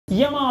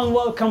Yeah man,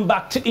 welcome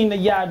back to In the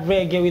Yard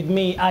Reggae with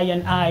me, I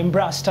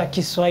Mbrasta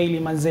Kiswahili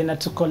mazena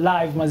tuko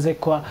live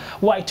mazekwa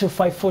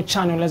Y254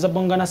 channel. Unaweza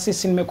bonga na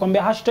sisi,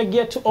 nimekuambia hashtag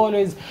yetu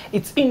always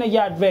it's In the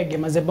Yard Reggae.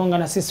 Mazebonga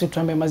na sisi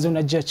utuambie maze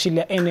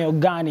unajiachilia eneo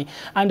gani.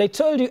 And I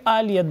told you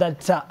earlier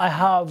that I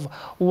have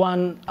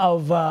one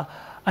of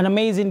an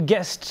amazing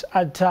guest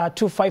at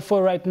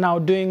 254 right now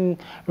doing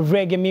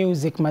reggae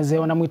music maze,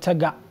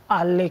 wanamuitaga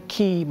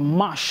Alekey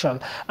Marshal.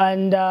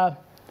 And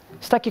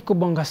staki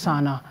kubonga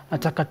sana,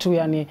 nataka tu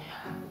yani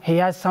he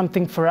has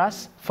something for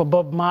us, for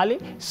Bob Marley,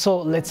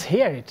 so let's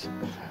hear it.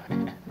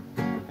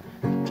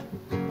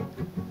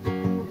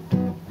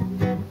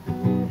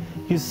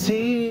 You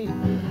see,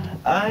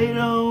 I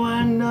don't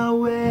wanna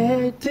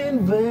wait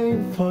in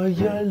vain for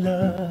your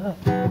love.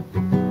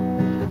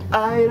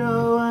 I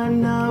don't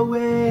wanna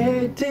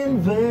wait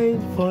in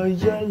vain for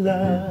your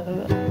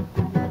love.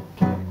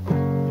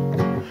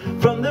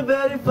 From the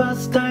very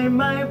first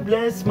time I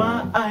bless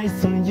my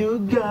eyes on you,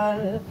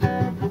 girl,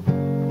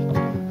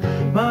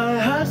 my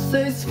heart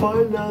says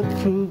follow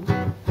through.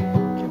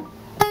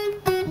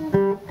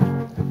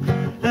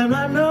 And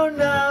I know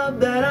now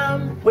that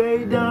I'm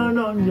way down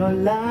on your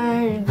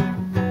line,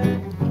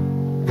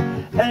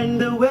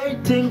 and the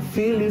waiting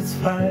feel is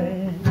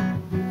fine.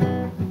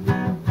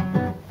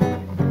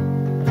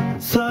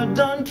 So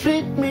don't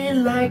treat me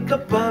like a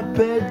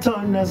puppet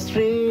on a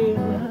string,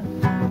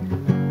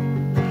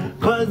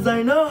 'cause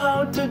I know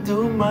how to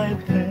do my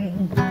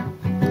thing.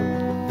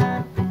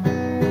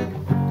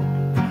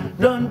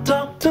 Don't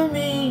talk to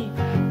me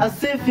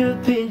as if you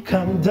think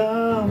I'm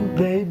dumb,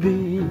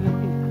 baby.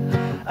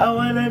 I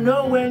wanna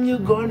know when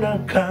you're gonna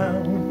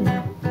come.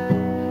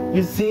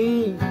 You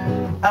see,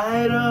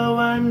 I don't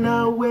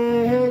wanna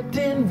wait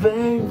in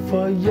vain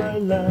for your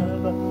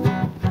love.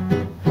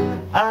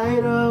 I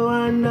don't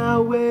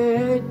wanna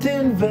wait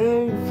in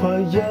vain for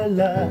your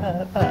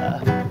love.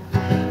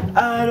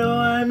 I don't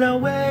wanna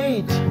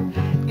wait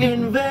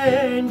in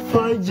vain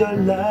for your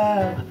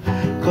love.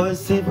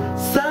 'Cause if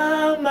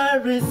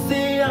summer is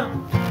here,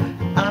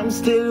 I'm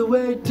still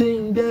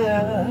waiting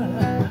there.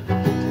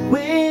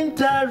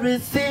 Winter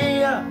is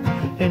here,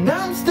 and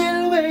I'm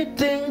still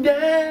waiting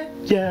there.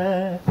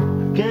 Yeah,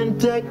 can't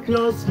take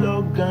no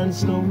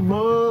slogans no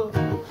more.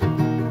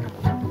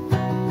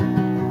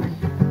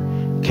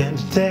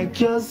 Can't take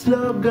your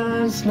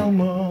slogans no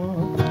more.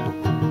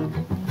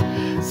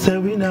 Say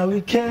we now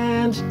we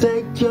can't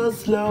take your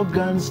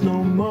slogans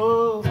no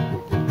more.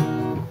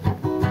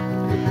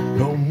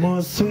 No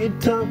more sweet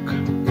talk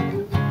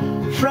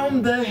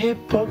from the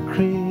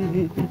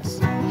hypocrites.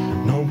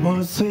 No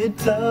more sweet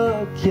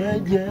talk, yeah,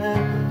 yeah.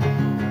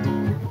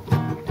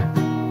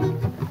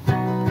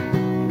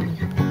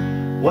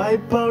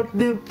 Wipe out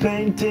the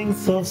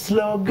paintings of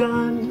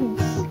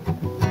slogans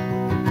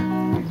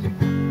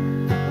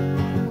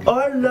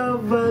all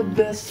over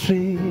the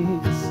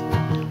streets.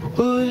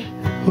 Ooh,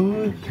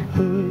 ooh,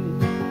 ooh.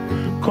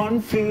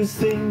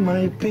 Confusing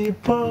my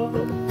people,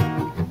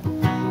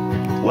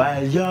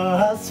 while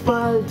your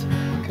asphalt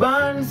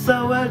burns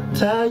our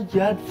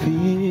tired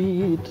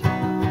feet.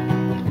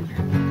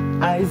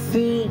 I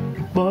see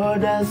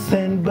borders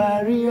and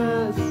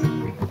barriers,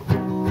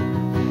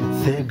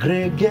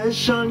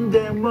 segregation,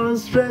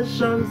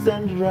 demonstrations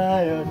and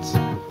riots.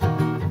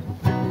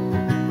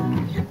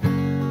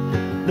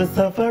 The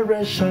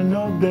separation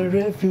of the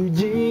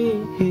refugees.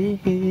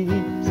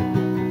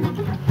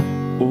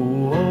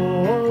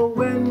 Oh,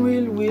 when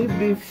will we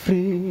be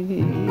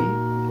free?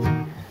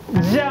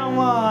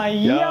 Jaman,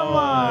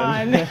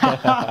 Yaman.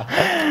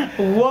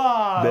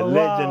 Wow. The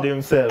legend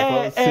himself,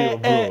 bro.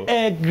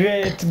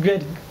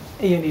 Great.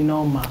 You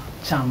know, ma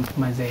champ,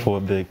 maze. For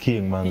the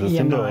king, man.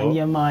 Yeah,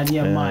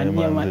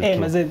 man. Hey,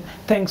 maze,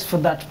 thanks for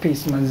that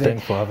piece, maze.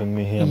 Thanks for having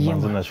me here,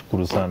 man.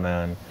 Nashukuru sana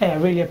yani. I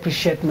really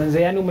appreciate,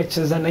 maze. Yani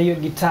umecheza na hiyo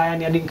guitar,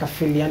 yani hadi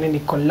nikafeel yani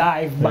niko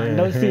live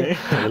band, see.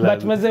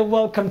 But maze,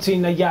 welcome to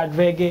In the Yard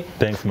Reggae.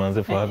 Thanks,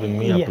 man, for having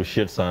me. I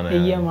appreciate sana.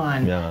 Yeah,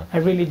 man. Yeah. I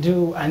really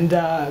do, and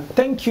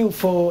thank you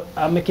for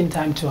making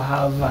time to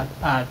have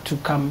to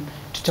come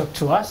to talk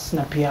to us.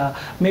 Na pia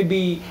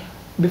maybe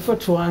before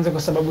tuanze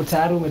kwa sababu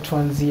tayari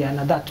umetuanzia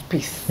na that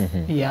piece.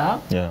 Yeah.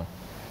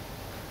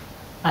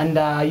 And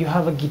you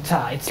have a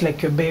guitar. It's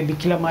like your baby.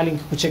 Kila mahali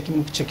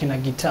nikikucheki na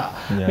guitar.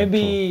 Yeah,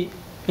 maybe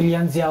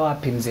ilianzia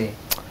wapi mzee?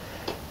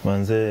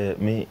 Manze,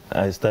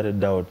 I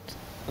started out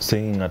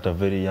singing at a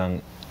very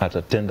young, at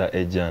a tender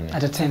age.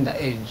 At a tender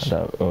age.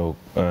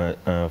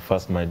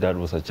 First my dad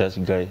was a church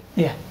guy.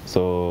 Yeah.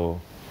 So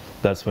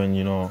that's when,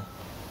 you know,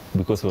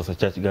 because he was a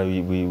church guy,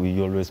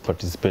 we always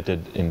participated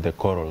in the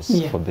chorals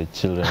for the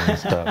children and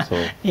stuff. So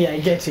yeah, I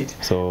get it.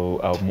 So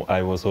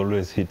I was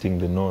always hitting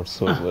the notes.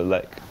 So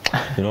like,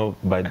 you know,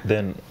 by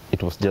then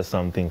it was just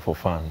something for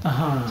fun.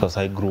 So as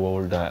I grew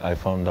older, I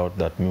found out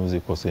that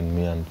music was in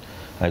me, and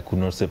I could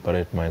not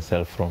separate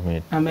myself from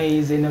it.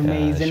 Amazing.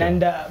 Sure.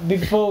 And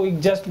before we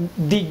just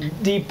dig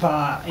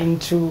deeper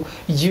into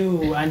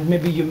you and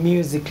maybe your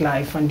music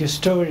life and your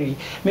story,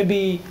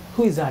 maybe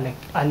who is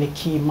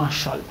Alekey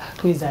Marshal?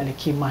 Who is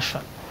Alekey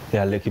Marshal?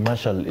 Yeah, Alekey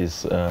Marshal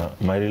is,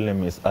 my real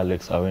name is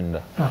Alex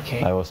Awenda.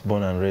 Okay. I was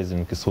born and raised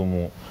in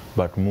Kisumu,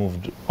 but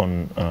moved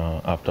on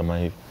after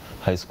my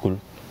high school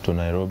to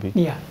Nairobi.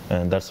 Yeah.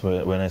 And that's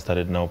when I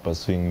started now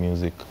pursuing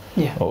music,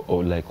 yeah.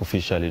 or like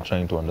officially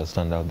trying to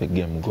understand how the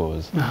game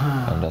goes.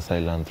 And as I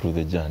learned through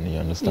the journey, you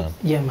understand?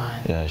 Yeah,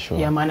 man. Yeah, sure.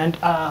 Yeah, man. And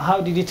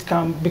how did it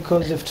come?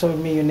 Because you've told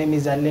me your name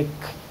is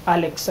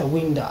Alex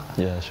Awenda.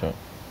 Yeah, sure.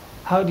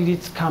 How did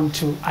it come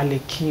to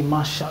Alekey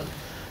Marshal?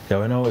 Yeah,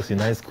 when I was in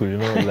high school, you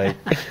know, like,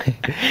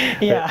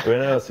 yeah.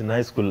 When I was in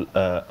high school,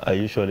 I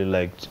usually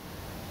liked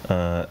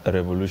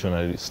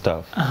revolutionary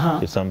stuff.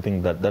 It's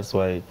something that's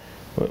why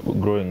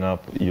growing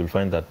up, you'll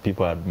find that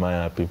people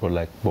admire people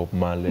like Bob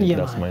Marley. Yeah,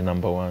 that's man. my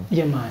number one.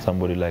 Yeah, man.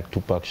 Somebody like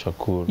Tupac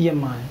Shakur. Yeah,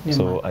 man. Yeah,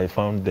 so man. I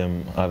found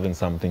them having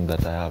something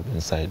that I have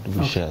inside.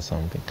 We share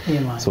something.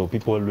 Yeah, man. So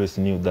people always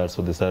knew that,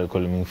 so they started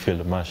calling me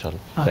Field Marshal,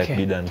 like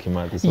Bida and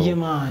Kimati. So yeah,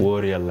 man.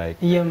 warrior like.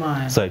 Yeah,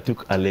 man. So I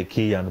took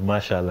Alekey and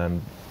Marshal and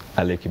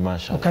Alekey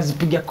Marshal.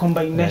 Ukazipiga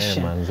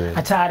combination.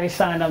 Hatari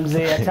sana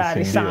mzee,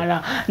 hatari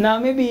sana. Na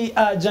maybe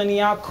jani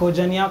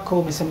yako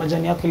umesema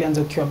jani yako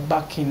ilianza ukiwa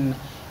back in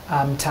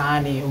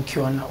mtaani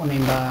ukiwa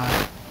unaimba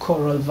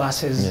choral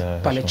verses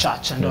pale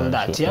church and all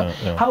that,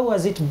 yeah? How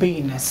has it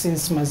been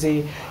since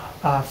mazee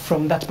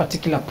from that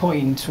particular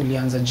point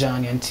ulianza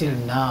journey until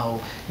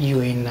now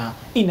you're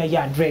in a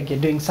yard reggae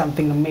doing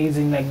something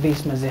amazing like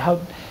this mazee?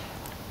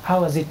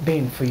 How has it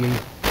been for you?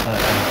 I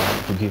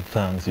have to give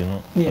thanks, you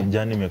know.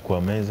 Journey imekuwa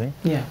amazing.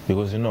 Yeah.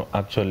 Because, you know,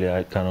 actually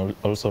I can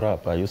also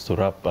rap. I used to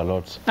rap a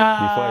lot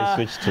before I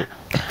switched to...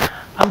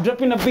 I'm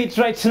dropping a beat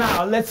right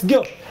now. Let's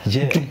go.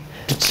 Yeah.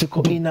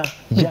 Tuko ina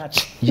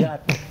yat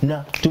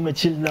na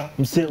tumechill na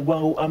msee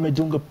wangu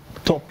amedunga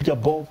top ya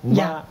Bob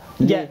Marley.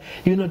 Yeah.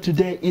 You know,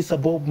 today is a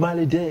Bob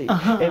Marley day.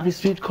 Every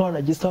street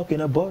corner just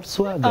talking about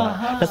swagger.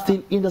 Na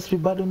still industry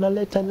bado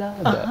naleta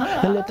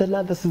ladha. Naleta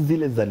ladha si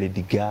zile za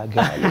Lady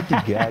Gaga.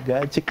 Lady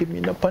Gaga, cheki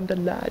mimi napanda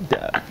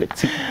ladha.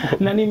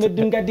 Na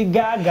nimedunga di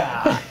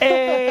Gaga.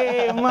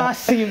 Hey,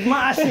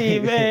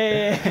 massive.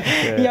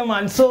 Yeah,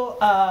 man. So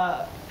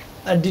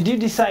did you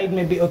decide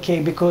maybe,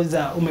 okay, because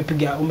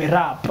ume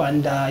rap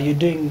and you're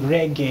doing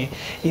reggae,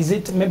 is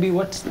it maybe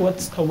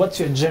what's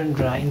your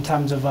genre in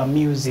terms of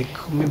music?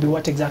 Maybe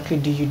what exactly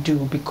do you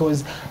do?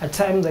 Because at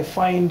times I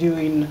find you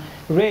in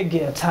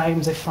reggae, at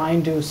times I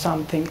find you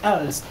something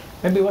else.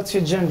 Maybe what's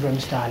your genre,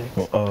 Mr. Alex?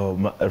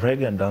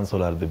 Reggae and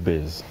dancehall are the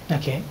base.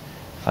 Okay.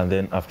 And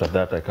then after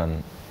that I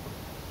can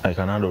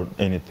handle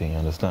anything, you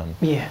understand?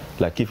 Yeah.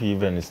 Like if you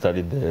even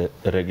studied the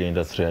reggae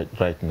industry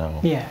right now.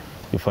 Yeah.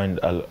 You find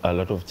a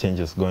lot of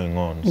changes going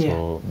on.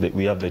 So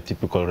we have the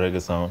typical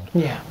reggae sound,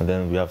 and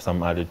then we have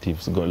some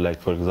additives.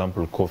 Like for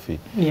example, Kofi.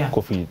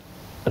 Kofi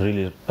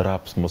really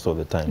raps most of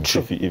the time.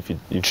 True.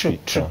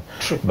 True.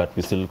 But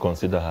we still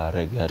consider her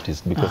a reggae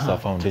artist because her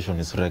foundation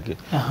is reggae.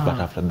 But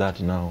after that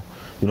now,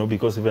 you know,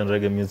 because even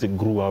reggae music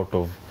grew out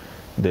of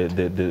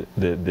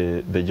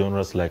the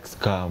genres like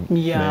ska,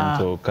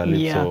 mento,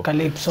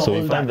 calypso. So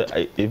we find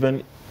that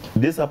even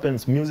this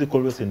happens, music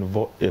always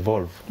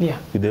evolve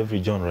with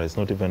every genre. It's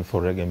not even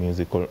for reggae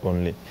music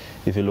only.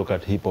 If you look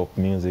at hip-hop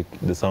music,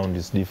 the sound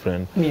is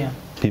different.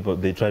 People,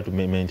 they try to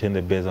maintain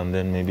the bass and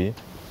then maybe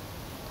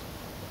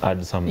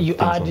add some you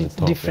add it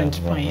different.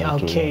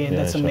 Okay,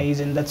 that's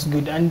amazing. That's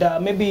good. And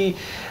maybe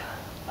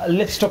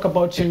let's talk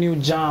about your new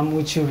jam,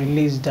 which you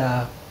released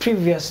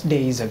previous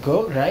days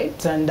ago,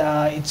 right? And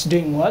it's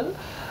doing well.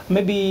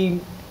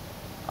 Maybe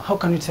how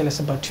can you tell us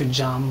about your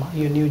jam,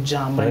 your new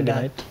jam?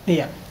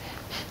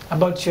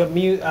 About your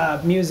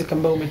music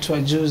ambayo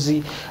umetoa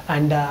juzi,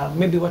 and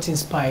maybe what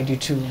inspired you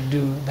to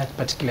do that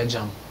particular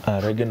jam?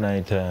 Reggae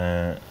night,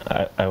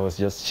 I was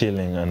just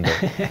chilling and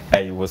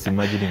I was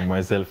imagining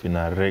myself in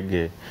a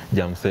reggae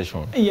jam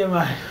session. Yeah,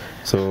 man.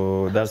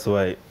 So that's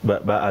why,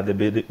 but at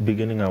the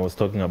beginning I was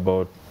talking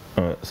about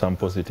some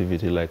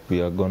positivity, like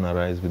we are gonna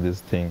rise with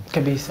this thing.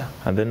 Kabisa.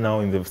 And then now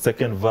in the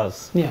second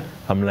verse,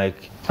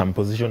 I'm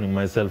positioning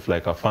myself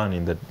like a fan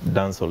in the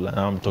dancehall. And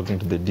I'm talking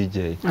to the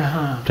DJ,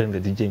 telling the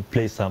DJ,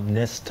 play some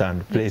Nesta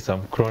and play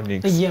some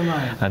Chronics. Yeah,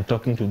 man. And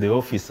talking to the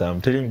officer,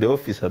 I'm telling the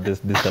officer,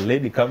 there's a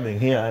lady coming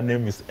here, her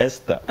name is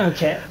Esther.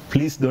 Okay.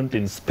 Please don't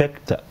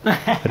inspect her,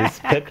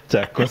 respect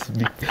her, because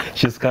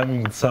she's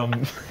coming with some...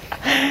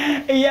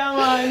 Yeah,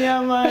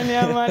 man.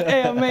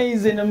 Hey,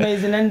 amazing.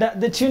 And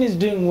the tune is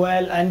doing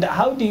well. And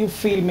how do you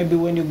feel maybe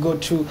when you go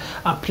to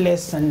a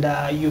place and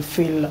you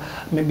feel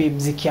maybe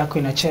mziki yako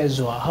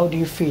inachezwa? How do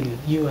you feel,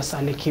 you as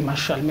Alekey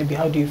Marshal? Maybe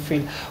how do you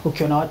feel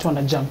ukiona watu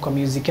wana jump kwa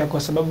music yako?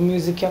 Kwa sababu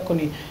music yako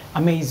ni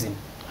amazing.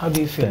 How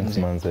do you feel? Thanks,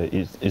 man.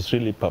 It's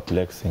really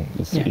perplexing.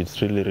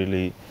 It's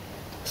really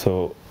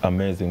so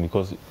amazing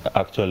because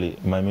actually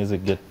my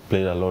music gets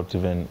played a lot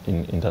even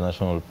in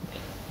international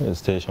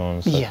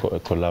stations. I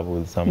collab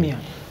with some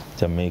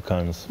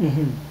Jamaicans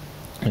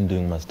and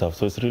doing my stuff.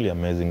 So it's really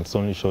amazing. It's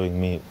only showing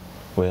me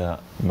where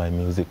my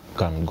music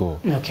can go.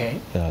 Okay.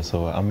 Yeah,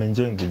 so I'm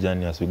enjoying the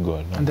journey as we go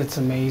along. And that's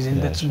amazing.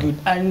 Yeah, that's good.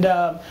 And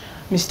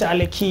Mr.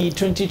 Alekey,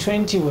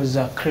 2020 was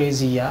a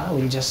crazy year.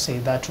 We'll just say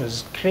that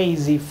was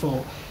crazy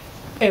for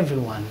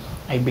everyone.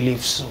 I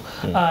believe so.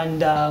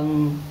 And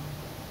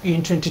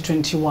in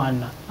 2021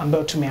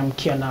 ambayo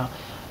tumeamkia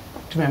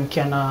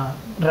na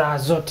raha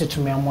zote,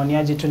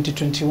 tumeamwaniaje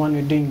 2021?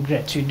 You're doing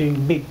great, you're doing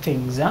big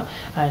things,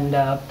 and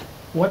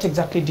what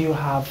exactly do you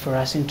have for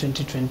us in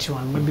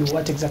 2021? Maybe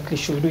what exactly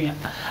should we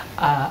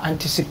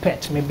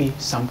anticipate? Maybe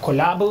some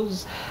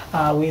collabos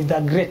with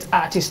a great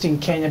artist in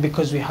Kenya,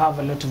 because we have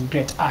a lot of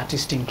great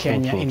artists in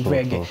Kenya in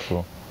reggae.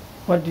 True.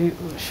 What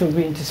should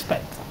we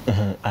anticipate?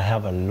 I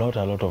have a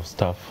lot of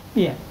stuff.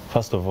 Yeah.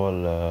 First of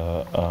all,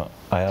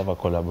 I have a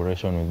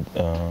collaboration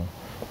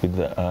with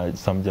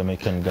some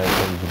Jamaican guy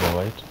called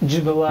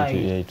Juba White.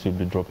 It will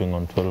be dropping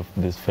on 12th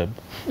this Feb.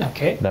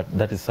 Okay.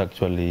 That is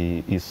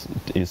actually is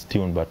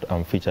tune, but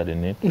I'm featured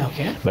in it.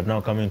 Okay. But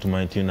now coming to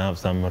my tune, I have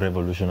some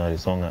revolutionary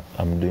song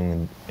I'm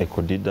doing with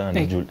Ekodida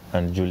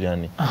and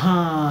Juliani.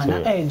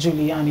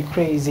 Juliani,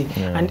 crazy.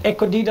 Yeah. And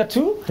Ekodida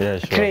too? Yeah,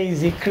 sure.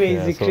 Crazy.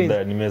 So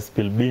that you may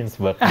spill beans,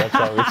 but that's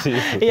how it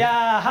is.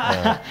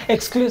 Yeah.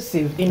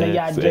 Exclusive in a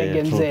yard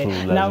reggae mzee.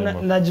 Now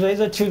najua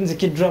hizo tunes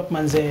zikidrop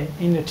manze,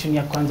 ino tune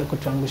ya kwanza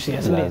kutuangushia.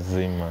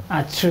 Lazima.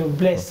 True,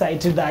 bless side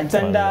to that.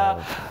 And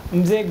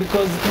mzee,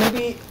 because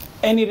maybe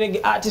any reggae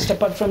artist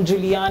apart from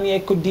Juliani,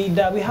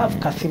 Ekodida, we have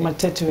Kathy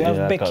Matete, we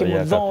have Becky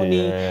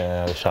Mudhoni,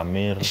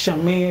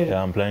 Shamir.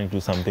 Yeah, I'm planning to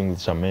do something with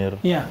Shamir.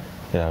 Yeah.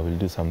 Yeah, I will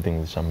do something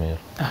with Shamir.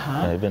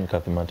 Even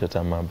Kathy Matete,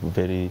 I'm a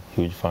very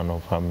huge fan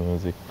of her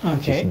music.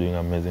 Okay. She's doing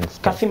amazing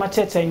stuff. Kathy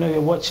Matete, I know you're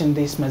watching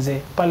this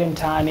maze. Pale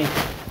mtaani,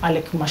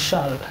 Alekey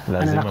Marshal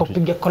anataka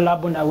kupiga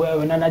collab na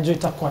wewe, na najua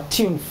itakuwa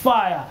tune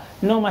fire.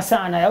 Noma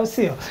sana, ya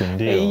usio?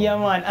 Yeah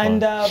man.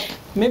 And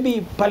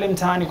maybe pale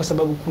mtaani, kwa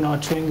sababu kuna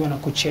watu wengi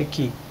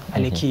wanakucheki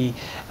Alekey,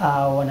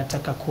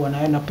 wanataka kuwa na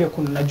wewe, na pia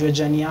kuna najua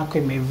jani yako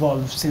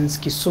ime-evolve since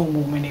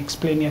Kisumu,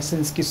 umeni-explain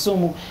since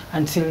Kisumu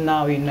until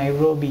now in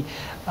Nairobi.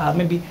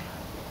 Maybe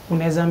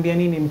unaweza ambia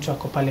nini mtu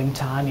wako pale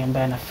mtaani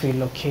ambaye ana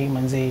feel okay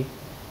manze,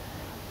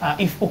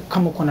 if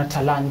kama uko na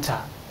talanta,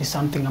 is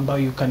something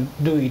about you can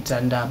do it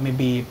and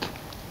maybe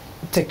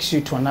takes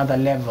you to another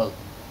level?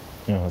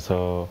 Yeah,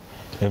 so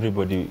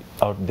everybody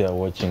out there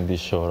watching this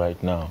show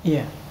right now,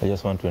 yeah, I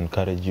just want to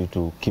encourage you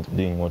to keep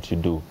doing what you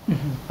do.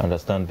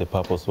 Understand the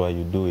purpose why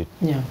you do it.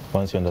 Yeah.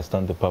 Once you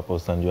understand the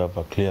purpose and you have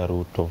a clear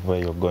route of where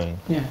you're going,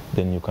 yeah,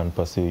 then you can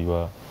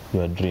pursue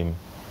your dream.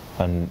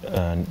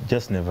 And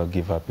just never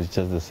give up. It's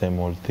just the same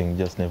old thing.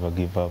 Just never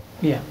give up.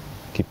 Yeah.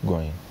 Keep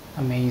going.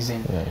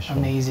 Amazing. Yeah, sure.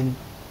 Amazing.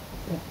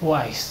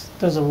 Wise.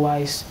 Those are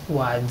wise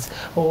words.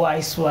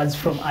 Wise words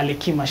from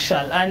Alekey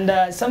Marshal.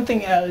 And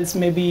something else,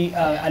 maybe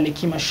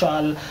Alekey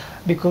Marshal,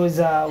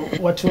 because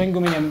watu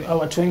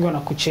wengi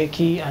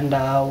wanakucheki and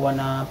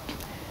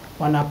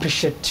wana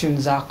appreciate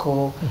tunes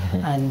zako,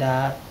 and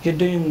you're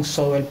doing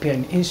so well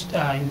in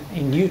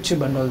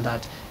YouTube and all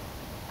that.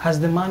 Has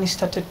the money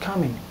started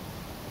coming?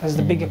 That's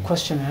the bigger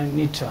question I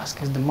need to ask.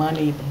 Is the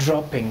money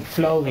dropping,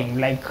 flowing?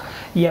 Like,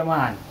 yeah,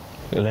 man.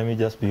 Let me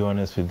just be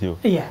honest with you.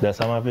 Yeah. There's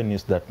some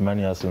avenues that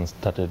money hasn't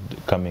started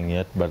coming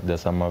yet, but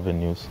there's some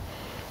avenues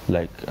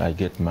like I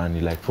get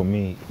money. Like for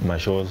me, my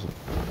shows,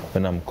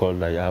 when I'm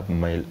called, I have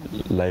my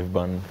live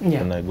band,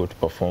 yeah, and I go to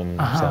perform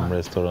some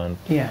restaurant.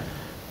 Yeah.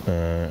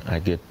 I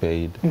get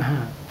paid.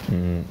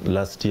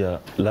 Last year,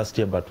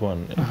 but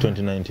one,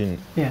 2019,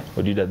 yeah,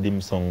 we did a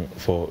theme song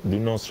for, do you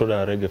know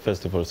Stroda Reggae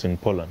Festivals in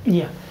Poland?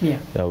 Yeah, yeah.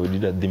 Yeah, we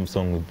did a theme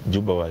song with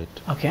Juba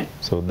White. Okay.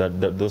 So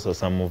those are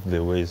some of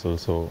the ways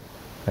also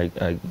I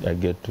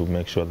get to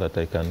make sure that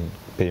I can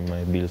pay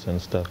my bills and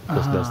stuff,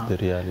 because that's the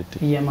reality.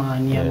 Yeah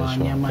man, yeah, yeah, man,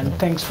 sure, yeah man. Yeah.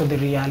 Thanks for the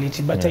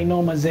reality. But I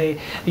know Maze,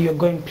 you're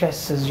going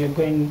places, you're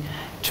going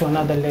to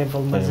another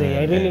level, Maze.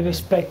 I really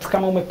respect.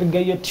 Kama umepiga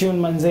hiyo tune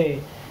manze.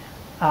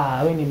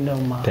 When him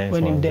know ma,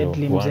 when him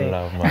deadly mzee,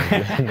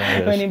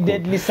 when him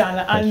deadly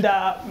sana. And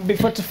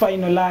before to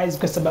finalize,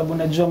 kwa sababu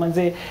najua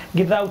manze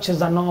gidhaa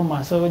ucheza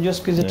noma, so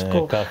just kizi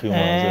tuko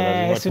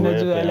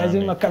unajua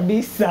lazima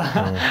kabisa.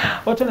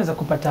 Watu wanaweza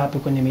kupata wapi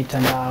kwenye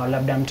mitandao?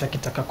 Labda mtu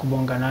akitaka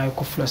kubonga nawe,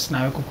 kufloss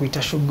nawe,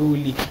 kukuita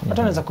shughuli,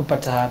 watu wanaweza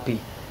kupata wapi?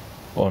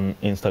 On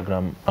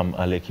Instagram, I'm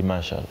Alekey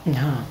Marshal.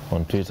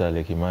 On Twitter,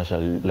 Alekey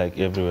Marshal.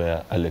 Like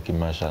everywhere, Alekey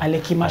Marshal.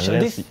 Alekey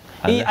Marshal.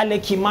 Hii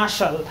Alekey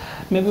Marshal,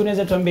 maybe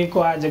unaweza tuambie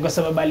kwa aje, kwa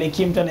sababu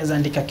Alekey mtu anaweza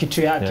andika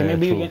kitu yake. Yeah,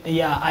 maybe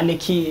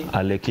Alekey.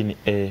 Alekey ni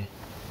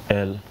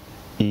A-L-E-K-E-Y.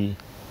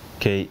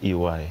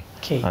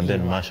 And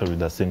then Marshal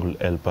with a single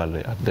L pale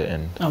at the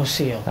end. Oh,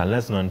 sio.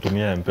 Unless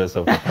unatumia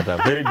M-Pesa utapata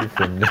very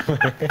different.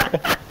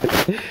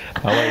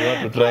 How you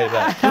want to try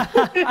that?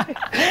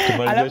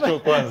 Tumalize show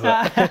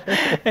kwanza.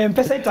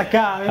 M-Pesa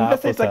itakaa,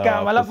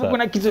 Alafu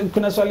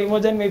kuna swali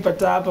moja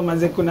nimeipata hapa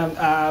manze, kuna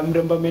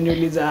mrembo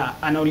ameniuliza,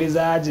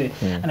 anauliza aje?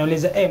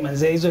 Anauliza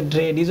manze, hizo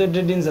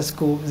dread za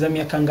siku za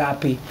miaka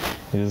ngapi?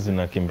 Hizo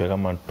zinakimbia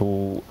kama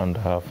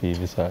 2.5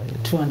 hivi sasa.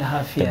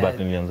 2.5 years. But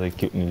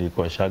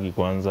nilikuwa shaggy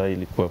kwanza,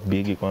 ilikuwa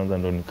big kwanza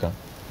ndo nika.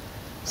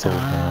 So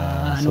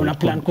una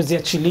plan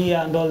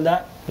kuziachilia and all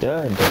that?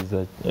 Yeah,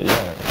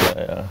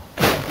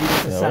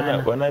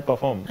 when I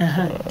perform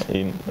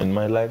in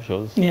my live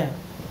shows, yeah,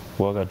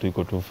 waga tu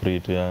iko tu free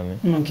tu yani.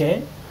 Okay.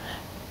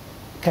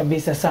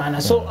 Kabisa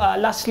sana. So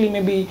lastly,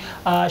 maybe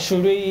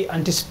should we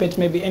anticipate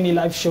maybe any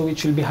live show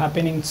which will be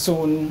happening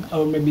soon,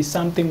 or maybe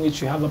something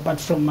which you have apart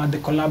from the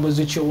collabs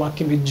which you're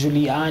working with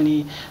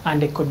Juliani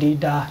and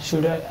Ekodida?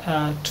 Should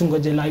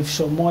tungoje live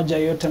show moja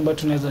yote ambayo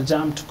tunaweza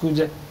jam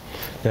tukuje?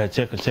 Yeah,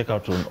 check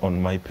out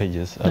on my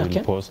pages. I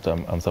will post.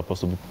 I'm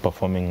supposed to be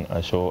performing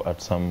a show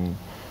at some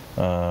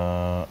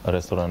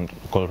restaurant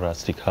called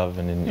Rustic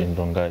Haven in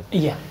Rongai.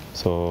 Yeah.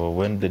 So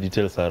when the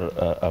details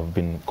have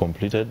been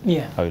completed,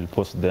 I will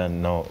post there,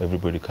 and now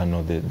everybody can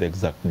know the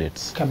exact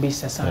dates.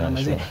 Kabisa sana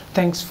maze. Sure.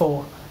 Thanks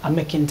for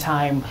making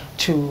time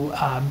to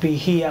be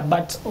here,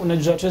 but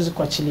unajua tuwezi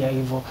kuachilia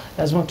hivyo,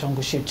 lazima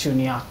tuangushie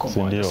tune yako.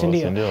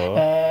 Sindio.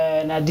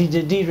 Na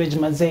DJ D-Reg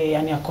mazee,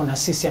 yani akona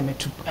sisi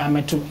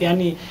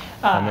yani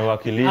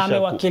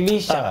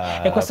amewakilisha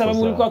kwa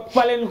sababu nilikuwa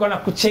pale, nilikuwa na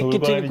kucheki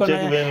tu, nilikuwa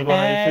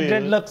na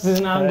dreadlocks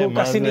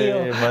zinaanguka, si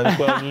ndio?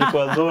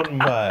 Nilikuwa zone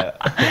mbaya.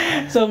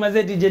 So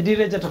mazee, DJ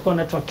D-Reg atakuwa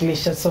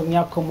anatuwakilisha song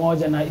yako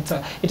moja, na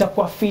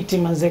itakuwa fiti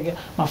mazee,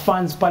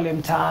 mafans pale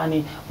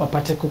mtaani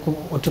wapate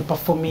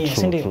kutuperformia,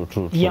 si ndio?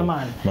 True. Yeah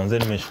man. Manze,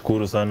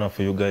 nimeshukuru sana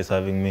for you guys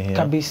having me here.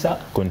 Kabisa.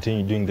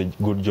 Continue doing the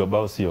good job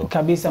out here.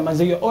 Kabisa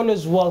manze, you're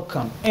always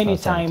welcome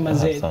anytime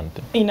manze.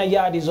 Inner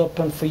Yard is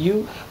open for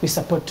you. We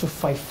support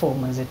 254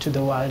 manze to the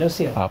world.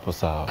 Hapo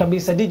sawa.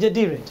 Kabisa. DJ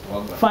D-Reg,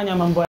 fanya mambo